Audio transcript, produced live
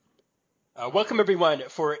Welcome everyone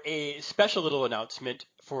for a special little announcement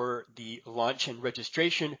for the launch and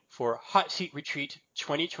registration for Hot Seat Retreat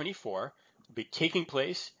 2024. Will be taking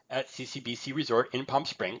place at CCBC Resort in Palm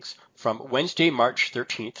Springs from Wednesday, March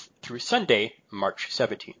 13th through Sunday, March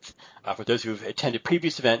 17th. For those who've attended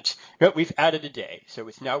previous events, we've added a day, so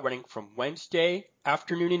it's now running from Wednesday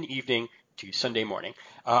afternoon and evening to Sunday morning.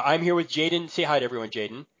 I'm here with Jaden. Say hi to everyone,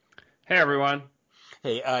 Jaden. Hey everyone.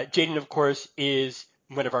 Hey, Jaden, of course, is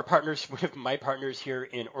one of my partners here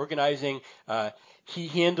in organizing. He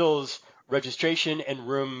handles registration and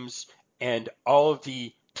rooms and all of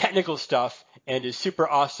the technical stuff and is super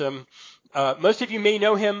awesome. Most of you may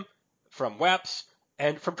know him from WAPS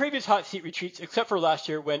and from previous Hot Seat retreats, except for last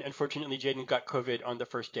year when, unfortunately, Jaden got COVID on the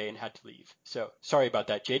first day and had to leave. So sorry about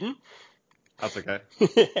that, Jaden. That's okay.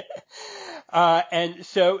 And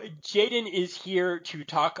so Jaden is here to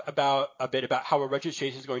talk a bit about how our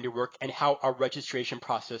registration is going to work and how our registration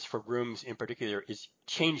process for rooms in particular is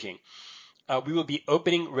changing. We will be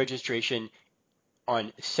opening registration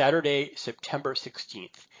on Saturday, September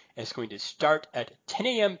 16th. And it's going to start at 10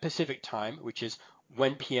 a.m. Pacific time, which is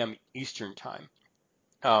 1 p.m. Eastern time.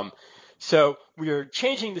 So we are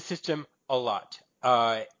changing the system a lot.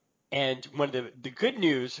 And one of the good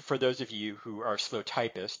news for those of you who are slow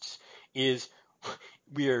typists is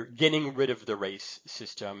we are getting rid of the race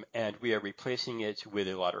system and we are replacing it with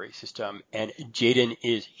a lottery system. And Jaden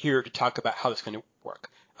is here to talk about how it's going to work.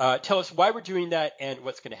 Tell us why we're doing that and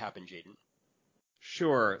what's going to happen, Jaden.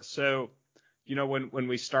 Sure. So, when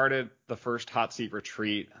we started the first Hot Seat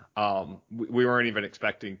retreat, we weren't even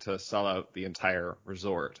expecting to sell out the entire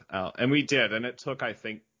resort. And we did. And it took, I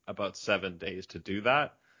think, about 7 days to do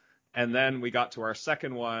that. And then we got to our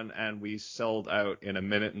second one and we sold out in 1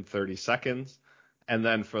 minute and 30 seconds. And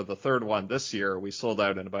then for the third one this year, we sold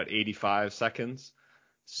out in about 85 seconds.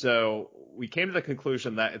 So we came to the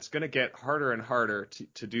conclusion that it's going to get harder and harder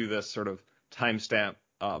to do this sort of timestamp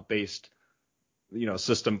based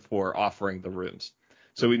system for offering the rooms.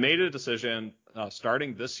 So we made a decision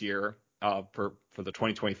starting this year for the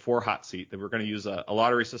 2024 Hot Seat that we're going to use a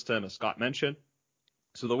lottery system, as Scott mentioned.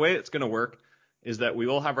 So the way it's going to work is that we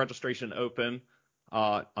will have registration open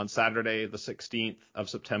on Saturday, the 16th of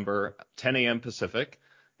September, 10 a.m. Pacific.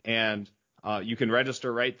 And you can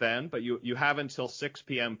register right then, but you have until 6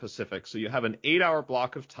 p.m. Pacific. So you have an 8-hour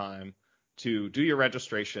block of time to do your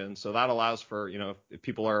registration. So that allows for, if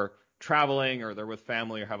people are traveling or they're with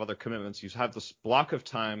family or have other commitments, you have this block of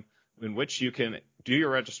time in which you can do your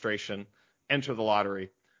registration, enter the lottery.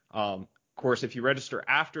 Of course, if you register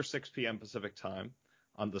after 6 p.m. Pacific time,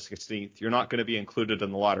 on the 16th, you're not going to be included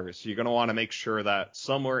in the lottery. So you're going to want to make sure that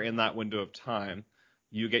somewhere in that window of time,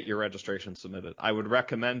 you get your registration submitted. I would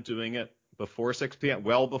recommend doing it before 6 p.m.,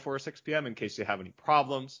 well before 6 p.m. in case you have any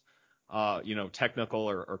problems, technical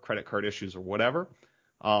or credit card issues or whatever.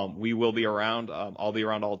 We will be around. I'll be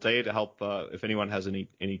around all day to help if anyone has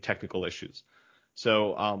any technical issues.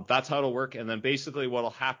 So that's how it'll work. And then basically what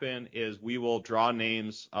will happen is we will draw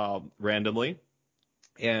names randomly.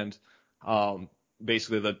 And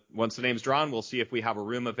basically, once the name's drawn, we'll see if we have a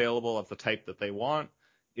room available of the type that they want.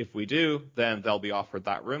 If we do, then they'll be offered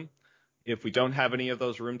that room. If we don't have any of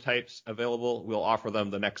those room types available, we'll offer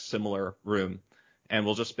them the next similar room. And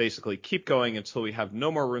we'll just basically keep going until we have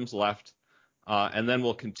no more rooms left. And then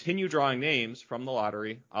we'll continue drawing names from the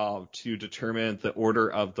lottery to determine the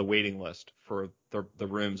order of the waiting list for the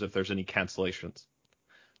rooms if there's any cancellations.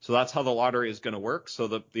 So that's how the lottery is going to work. So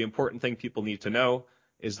the important thing people need to know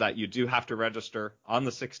is that you do have to register on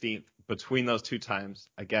the 16th between those two times,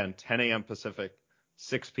 again, 10 a.m. Pacific,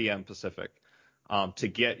 6 p.m. Pacific, to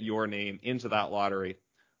get your name into that lottery.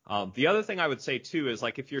 The other thing I would say, too, is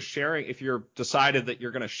like if you're decided that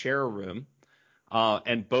you're going to share a room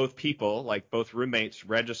and both people, like both roommates,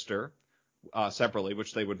 register separately,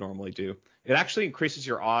 which they would normally do, it actually increases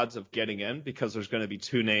your odds of getting in because there's going to be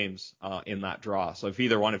two names in that draw. So if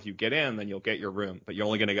either one of you get in, then you'll get your room, but you're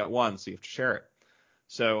only going to get one, so you have to share it.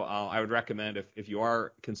 So I would recommend if you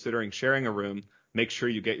are considering sharing a room, make sure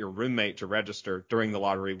you get your roommate to register during the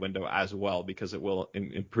lottery window as well, because it will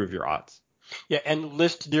improve your odds. Yeah, and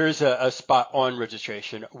there is a spot on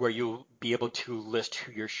registration where you'll be able to list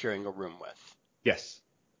who you're sharing a room with. Yes.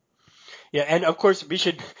 Yeah, and of course we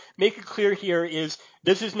should make it clear here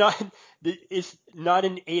this is not an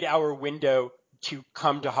 8-hour window to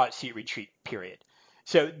come to Hot Seat Retreat, period.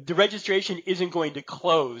 So the registration isn't going to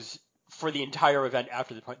close for the entire event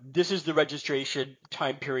after the point. This is the registration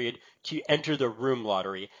time period to enter the room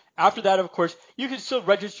lottery. After that, of course, you can still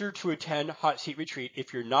register to attend Hot Seat Retreat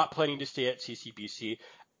if you're not planning to stay at CCBC.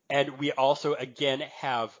 And we also, again,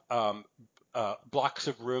 have blocks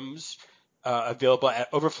of rooms available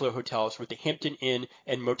at overflow hotels with the Hampton Inn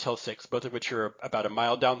and Motel 6, both of which are about a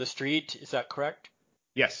mile down the street. Is that correct?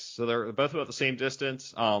 Yes, so they're both about the same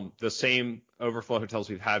distance, the same overflow hotels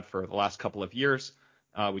we've had for the last couple of years.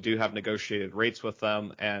 We do have negotiated rates with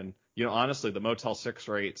them, and honestly, the Motel 6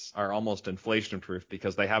 rates are almost inflation proof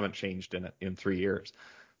because they haven't changed in 3 years.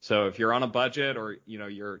 So if you're on a budget, or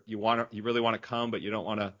you really want to come but you don't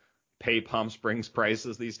want to pay Palm Springs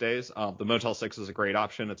prices these days, the Motel 6 is a great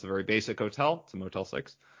option. It's a very basic hotel. It's a Motel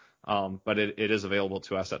 6, but it is available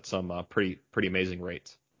to us at some pretty amazing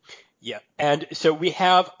rates. Yeah. And so we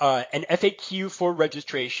have an FAQ for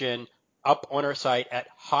registration up on our site at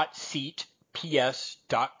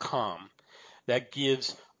hotseatps.com that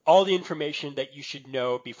gives all the information that you should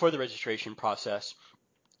know before the registration process.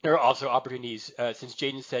 There are also opportunities, since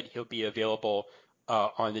Jaden said he'll be available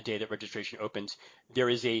on the day that registration opens. There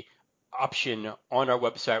is a option on our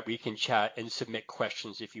website where you can chat and submit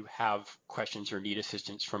questions if you have questions or need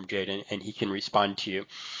assistance from Jaden, and he can respond to you.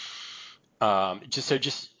 Just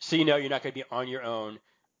so you know, you're not going to be on your own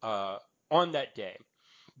on that day.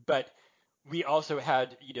 But we also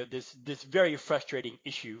had this very frustrating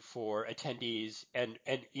issue for attendees and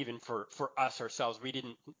even for us ourselves. We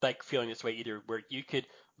didn't like feeling this way either, where you could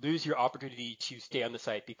lose your opportunity to stay on the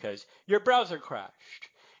site because your browser crashed.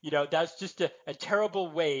 That's just a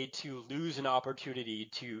terrible way to lose an opportunity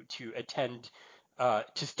to attend, to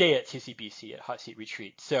stay at CCBC, at Hot Seat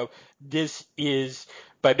Retreat. So this is,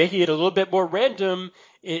 by making it a little bit more random,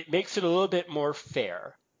 it makes it a little bit more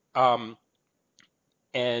fair. And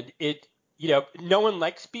no one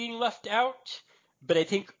likes being left out, but I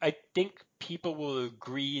think people will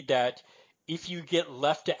agree that if you get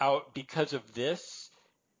left out because of this,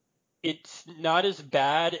 it's not as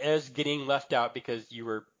bad as getting left out because you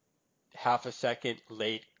were half a second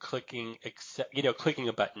late clicking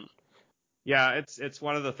a button. Yeah, it's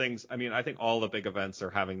one of the things. I mean, I think all the big events are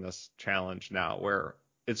having this challenge now, where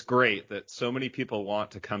it's great that so many people want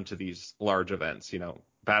to come to these large events.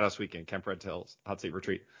 Badass Weekend, Camp Red Tails, Hot Seat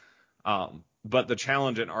Retreat. But the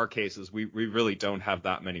challenge in our case is we really don't have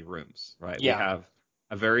that many rooms, right? We Yeah. have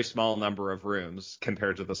a very small number of rooms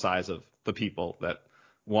compared to the size of the people that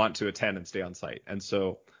want to attend and stay on site. And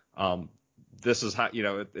so this is how,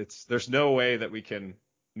 there's no way that we can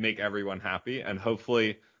make everyone happy. And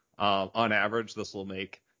hopefully, on average, this will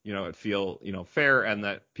make, it feel, fair, and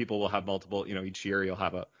that people will have multiple, each year you'll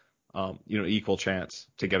have a equal chance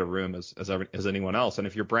to get a room as anyone else. And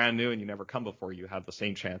if you're brand new and you never come before, you have the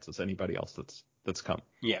same chance as anybody else that's come.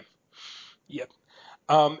 Yeah. Yep.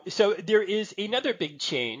 So there is another big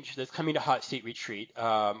change that's coming to Hot Seat Retreat,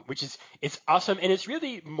 which it's awesome, and it's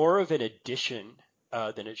really more of an addition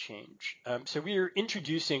than a change. So we are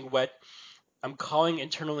introducing what I'm calling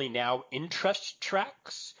internally now interest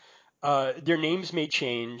tracks. Their names may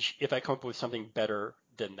change if I come up with something better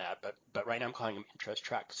than that, but right now I'm calling them interest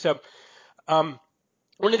tracks. So one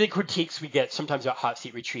of the critiques we get sometimes about Hot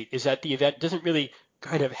Seat Retreat is that the event doesn't really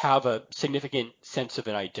kind of have a significant sense of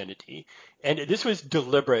an identity. And this was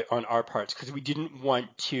deliberate on our parts because we didn't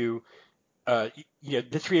want to,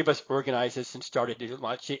 the three of us organized this and started to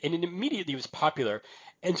launch it, and it immediately was popular.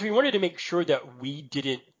 And so we wanted to make sure that we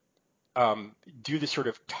didn't do the sort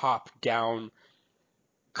of top-down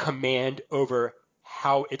command over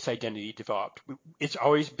how its identity developed. It's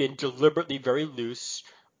always been deliberately very loose,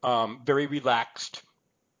 very relaxed.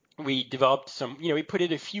 We developed we put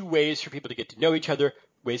in a few ways for people to get to know each other,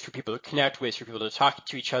 ways for people to connect, ways for people to talk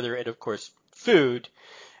to each other, and of course, food.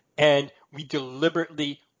 And we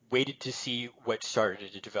deliberately waited to see what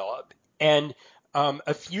started to develop. And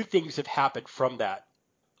a few things have happened from that.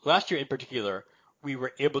 Last year in particular, we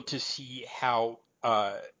were able to see how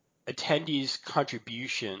attendees'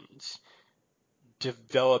 contributions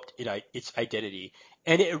developed its identity.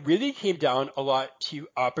 And it really came down a lot to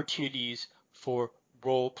opportunities for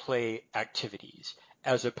role play activities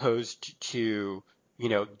as opposed to,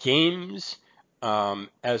 games,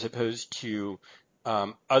 as opposed to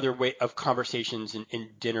other way of conversations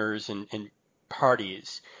and dinners and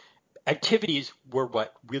parties. Activities were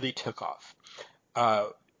what really took off.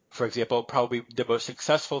 For example, probably the most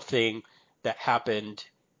successful thing that happened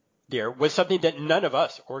there was something that none of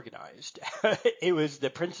us organized. It was the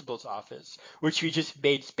principal's office, which we just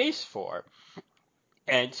made space for.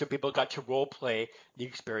 And so people got to role play the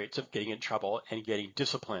experience of getting in trouble and getting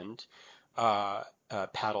disciplined,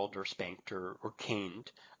 paddled or spanked or caned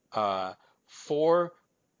for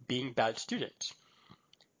being bad students.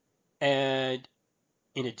 And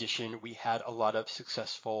in addition, we had a lot of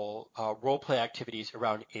successful role play activities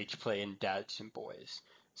around age play and dads and boys.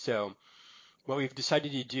 So what we've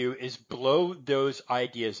decided to do is blow those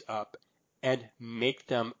ideas up and make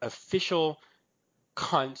them official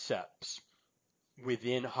concepts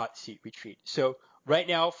within Hot Seat Retreat. So right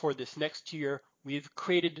now for this next year, we've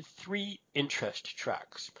created 3 interest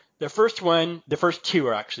tracks. The first 2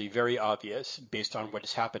 are actually very obvious based on what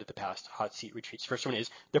has happened at the past Hot Seat Retreats. First one is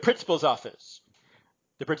the principal's office.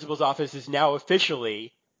 The principal's office is now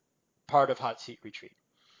officially part of Hot Seat Retreat.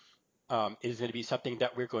 It is going to be something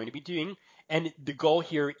that we're going to be doing. And the goal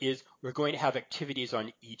here is we're going to have activities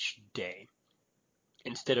on each day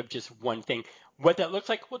instead of just one thing. What that looks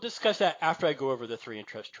like, we'll discuss that after I go over the 3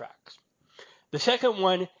 interest tracks. The second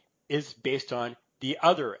one is based on the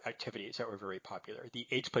other activities that were very popular, the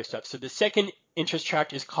age play stuff. So the second interest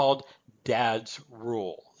track is called Dad's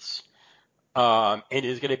Rules. It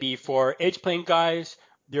is going to be for age playing guys.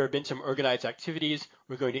 There have been some organized activities.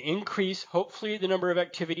 We're going to increase, hopefully, the number of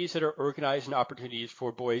activities that are organized and opportunities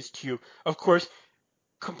for boys to, of course,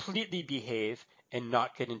 completely behave and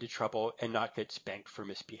not get into trouble and not get spanked for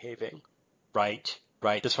misbehaving. Right?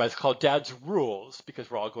 That's why it's called Dad's Rules, because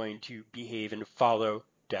we're all going to behave and follow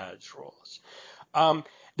Dad's rules.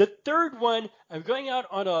 The third one, I'm going out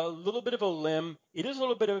on a little bit of a limb. It is a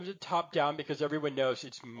little bit of a top-down because everyone knows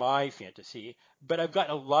it's my fantasy, but I've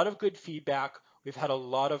gotten a lot of good feedback. We've had a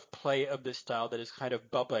lot of play of this style that is kind of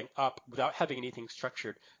bubbling up without having anything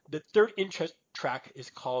structured. The third interest track is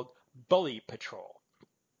called Bully Patrol,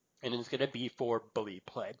 and it's going to be for bully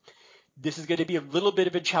play. This is going to be a little bit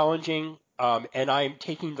of a challenging, and I'm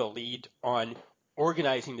taking the lead on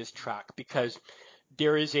organizing this track because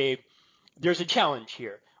there's a challenge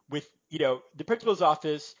here with, the principal's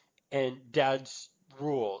office and Dad's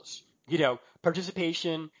rules.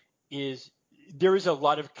 Participation there is a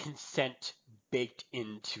lot of consent baked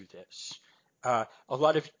into this. A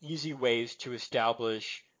lot of easy ways to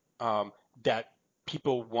establish that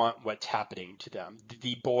people want what's happening to them.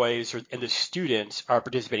 The boys and the students are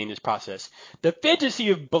participating in this process. The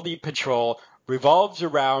fantasy of Bully Patrol revolves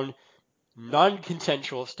around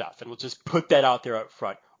non-consensual stuff, and we'll just put that out there up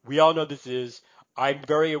front. We all know this is. I'm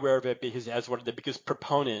very aware of it because as one of the biggest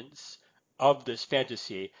proponents of this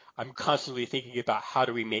fantasy, I'm constantly thinking about how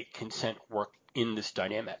do we make consent work in this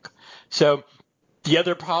dynamic. So the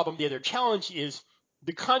other challenge is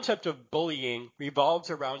the concept of bullying revolves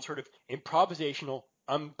around sort of improvisational,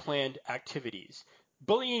 unplanned activities.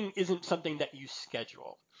 Bullying isn't something that you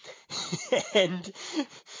schedule. And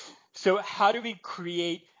so how do we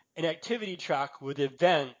create an activity track with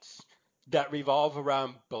events that revolve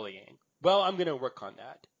around bullying? Well, I'm going to work on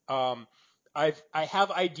that. I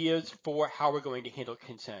have ideas for how we're going to handle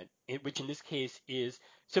consent, which in this case is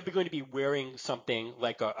simply going to be wearing something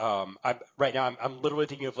like right now I'm literally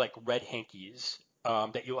thinking of like red hankies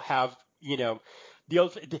that you'll have.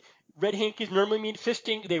 The red hankies normally mean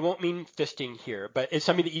fisting. They won't mean fisting here, but it's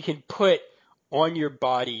something that you can put on your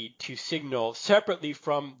body to signal separately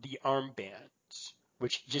from the armbands,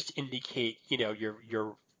 which just indicate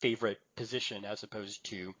your favorite position as opposed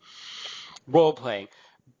to role playing.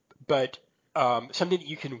 But something that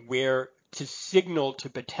you can wear to signal to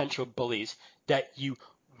potential bullies that you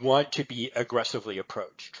want to be aggressively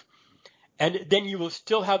approached. And then you will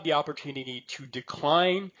still have the opportunity to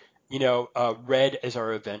decline, red as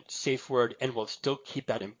our event safe word, and we'll still keep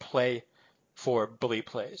that in play for bully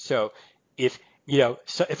play. So if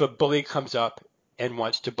a bully comes up and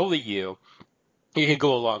wants to bully you, you can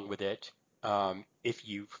go along with it. If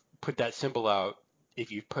you put that symbol out,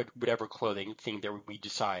 if you put whatever clothing thing that we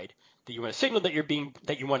decide that you want to signal that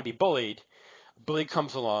you want to be bullied, bully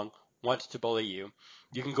comes along, wants to bully you,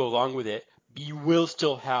 you can go along with it, but you will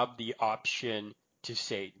still have the option to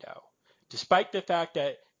say no. Despite the fact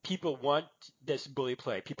that people want this bully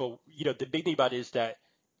play, the big thing about it is that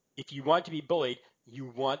if you want to be bullied,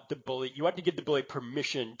 you want to give the bully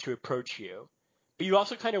permission to approach you. But you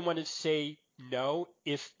also kind of want to say no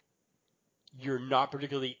if you're not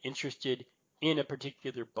particularly interested in a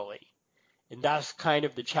particular bully. And that's kind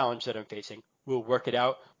of the challenge that I'm facing. We'll work it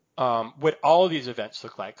out. What all of these events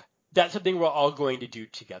look like, that's something we're all going to do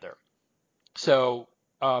together. So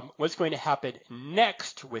what's going to happen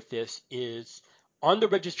next with this is on the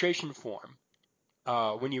registration form,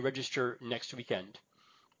 when you register next weekend,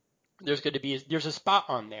 there's a spot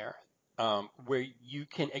on there where you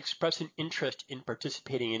can express an interest in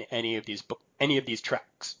participating in any of these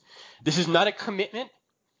tracks. This is not a commitment.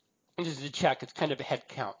 This is a check. It's kind of a head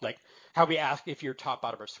count, like how we ask if you're top,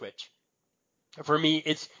 bottom, or switch. For me,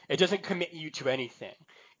 it doesn't commit you to anything.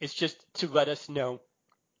 It's just to let us know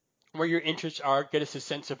where your interests are, get us a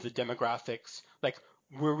sense of the demographics, like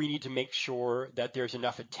where we need to make sure that there's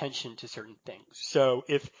enough attention to certain things. So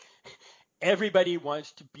if everybody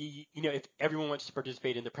wants to if everyone wants to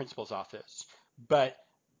participate in the principal's office, but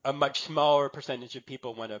a much smaller percentage of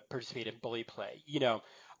people want to participate in bully play.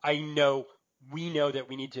 We know that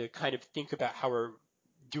we need to kind of think about how we're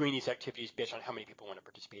doing these activities based on how many people want to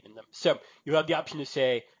participate in them. So you have the option to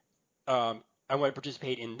say, I want to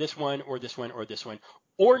participate in this one or this one or this one,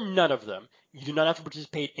 or none of them. You do not have to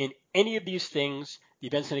participate in any of these things. The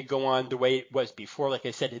event's going to go on the way it was before. Like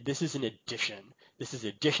I said, this is an addition. This is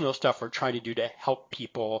additional stuff we're trying to do to help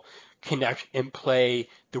people connect and play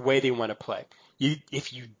the way they want to play.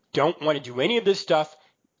 If you don't want to do any of this stuff,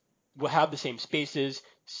 we'll have the same spaces,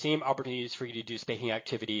 same opportunities for you to do spanking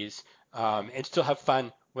activities, and still have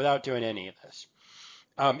fun without doing any of this.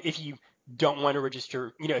 If you don't want to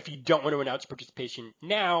register, if you don't want to announce participation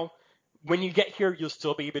now, when you get here, you'll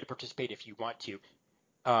still be able to participate if you want to.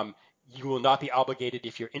 You will not be obligated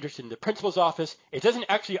if you're interested in the principal's office. It doesn't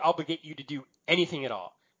actually obligate you to do anything at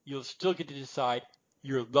all. You'll still get to decide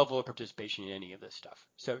your level of participation in any of this stuff.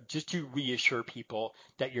 So just to reassure people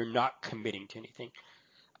that you're not committing to anything.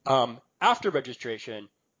 After registration,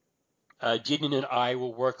 Jaden and I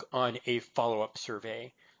will work on a follow-up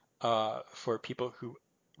survey for people who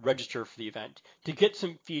register for the event to get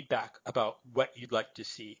some feedback about what you'd like to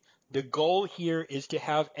see. The goal here is to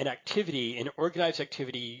have an organized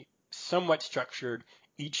activity, somewhat structured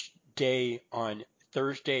each day on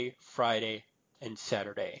Thursday, Friday, and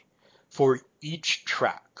Saturday for each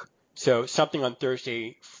track. So something on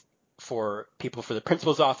Thursday for people for the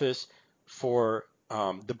principal's office, for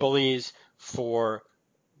the bullies, for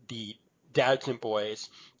the dads and boys.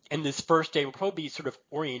 And this first day will probably be sort of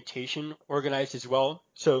orientation organized as well.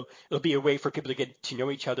 So it'll be a way for people to get to know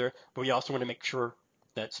each other, but we also want to make sure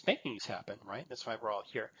that spankings happen, right? That's why we're all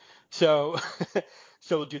here. So,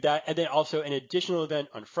 so we'll do that. And then also an additional event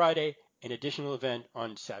on Friday, an additional event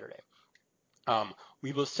on Saturday.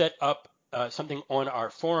 We will set up something on our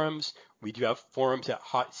forums. We do have forums at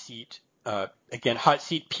Hot Seat, again,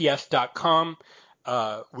 hotseatps.com.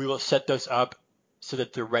 We will set those up so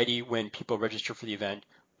that they're ready when people register for the event.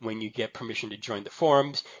 When you get permission to join the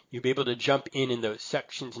forums, you'll be able to jump in those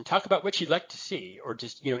sections and talk about what you'd like to see, or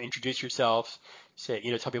just, introduce yourself, say,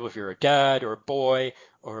 tell people if you're a dad or a boy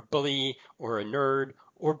or a bully or a nerd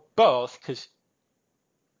or both, because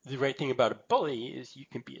the great thing about a bully is you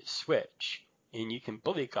can be a switch and you can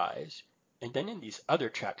bully guys. And then in these other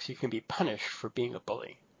tracks, you can be punished for being a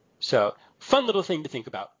bully. So fun little thing to think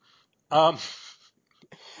about. So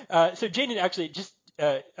Jaden actually just,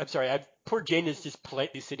 I'm sorry, poor Jaden is just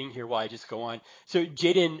politely sitting here while I just go on. So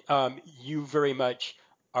Jaden, you very much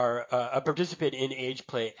are a participant in age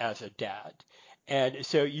play as a dad. And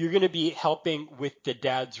so you're going to be helping with the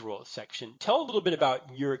dad's rules section. Tell a little bit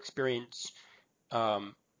about your experience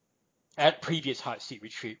at previous Hot Seat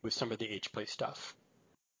Retreat with some of the age play stuff.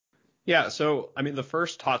 Yeah, so I mean, the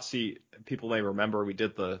first hot seat, people may remember we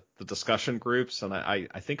did the discussion groups, and I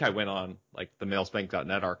think I went on like the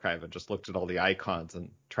mailspank.net archive and just looked at all the icons and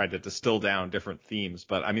tried to distill down different themes.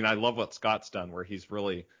 But I mean, I love what Scott's done, where he's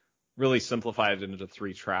really simplified it into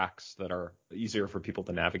 3 tracks that are easier for people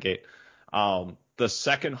to navigate. The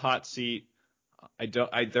second hot seat,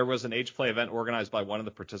 there was an age play event organized by one of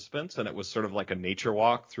the participants, and it was sort of like a nature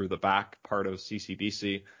walk through the back part of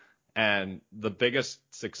CCBC. And the biggest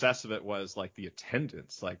success of it was like the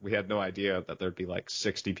attendance. Like we had no idea that there'd be like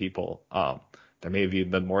 60 people. There may have even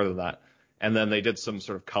been more than that. And then they did some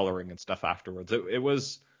sort of coloring and stuff afterwards. It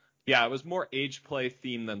was more age play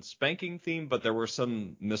theme than spanking theme, but there were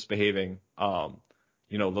some misbehaving,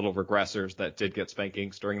 little regressors that did get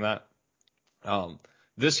spankings during that.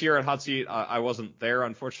 This year at Hot Seat, I wasn't there,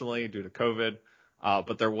 unfortunately, due to COVID.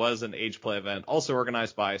 But there was an age play event also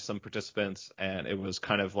organized by some participants, and it was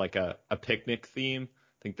kind of like a picnic theme.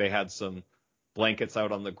 I think they had some blankets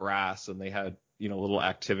out on the grass, and they had, little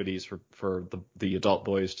activities for the adult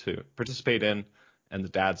boys to participate in and the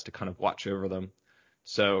dads to kind of watch over them.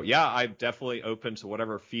 So yeah, I'm definitely open to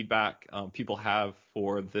whatever feedback people have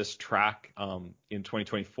for this track in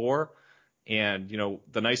 2024. And,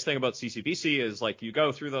 the nice thing about CCBC is like you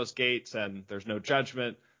go through those gates and there's no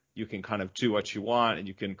judgment. You can kind of do what you want, and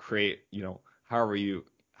you can create, however you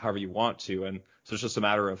want to. And so it's just a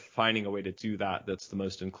matter of finding a way to do that that's the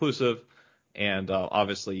most inclusive. And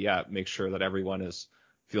obviously, make sure that everyone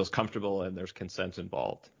feels comfortable and there's consent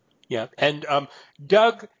involved. Yeah. And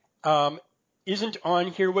Doug isn't on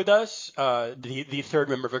here with us, the third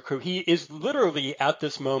member of our crew. He is literally at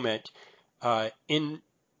this moment in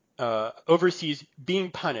overseas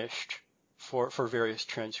being punished for various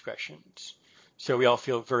transgressions. So we all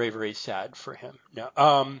feel very, very sad for him.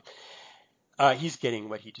 No, he's getting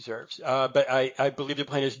what he deserves. But I believe the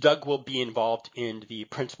plan is Doug will be involved in the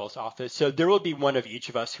principal's office. So there will be one of each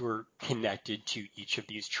of us who are connected to each of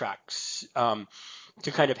these tracks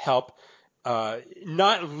to kind of help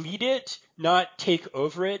not lead it, not take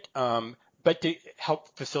over it, but to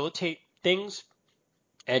help facilitate things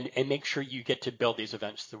and make sure you get to build these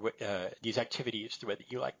events, these activities the way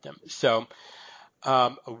that you like them. So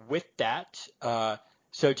with that,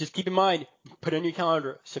 so just keep in mind, put on your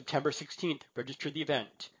calendar, September 16th, register the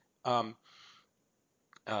event. On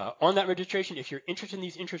that registration, if you're interested in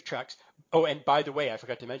these interest tracks, oh, and by the way, I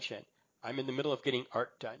forgot to mention, I'm in the middle of getting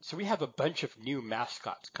art done. So we have a bunch of new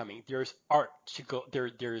mascots coming. There's art to go,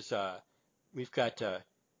 we've got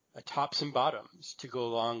tops and bottoms to go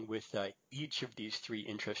along with each of these 3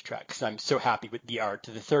 interest tracks. I'm so happy with the art.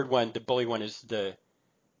 The third one, the bully one, is the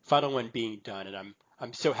final one being done, and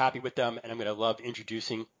I'm so happy with them, and I'm going to love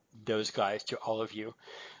introducing those guys to all of you,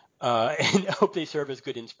 and hope they serve as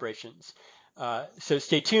good inspirations. So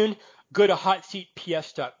stay tuned. Go to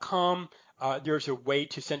hotseatps.com. There's a way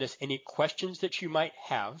to send us any questions that you might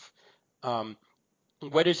have.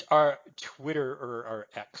 What is our Twitter or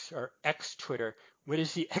our X Twitter? What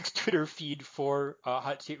is the X Twitter feed for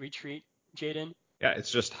Hot Seat Retreat, Jaden? Yeah,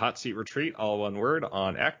 it's just Hot Seat Retreat, all one word,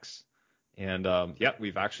 on X. And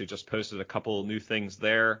we've actually just posted a couple new things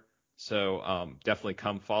there. So definitely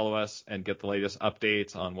come follow us and get the latest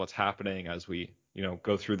updates on what's happening as we,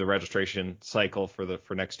 go through the registration cycle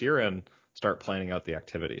for next year and start planning out the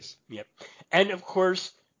activities. Yep. And of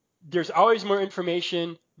course, there's always more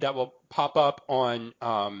information that will pop up on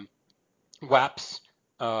WAPS.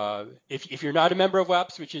 If you're not a member of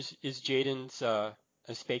WAPS, which is Jaden's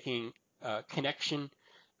Spaking Connection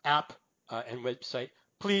app and website,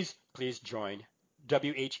 please join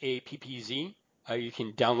WHAPPZ. You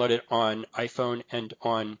can download it on iPhone and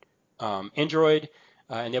on Android,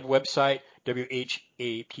 and they have a website,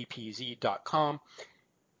 WHAPPZ.com.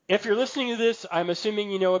 If you're listening to this, I'm assuming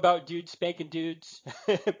you know about Dudes Spanking Dudes,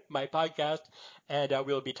 my podcast, and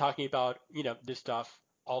we'll be talking about this stuff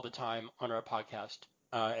all the time on our podcast.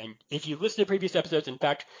 And if you listen to previous episodes, in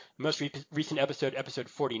fact, the most recent episode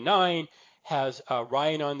 49, has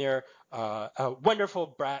Ryan on there, a wonderful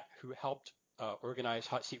brat who helped organize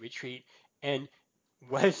Hot Seat Retreat and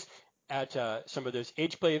was at some of those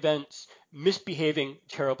age play events, misbehaving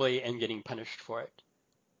terribly and getting punished for it.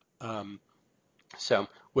 So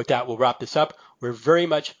with that, we'll wrap this up. We're very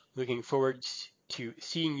much looking forward to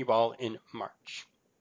seeing you all in March.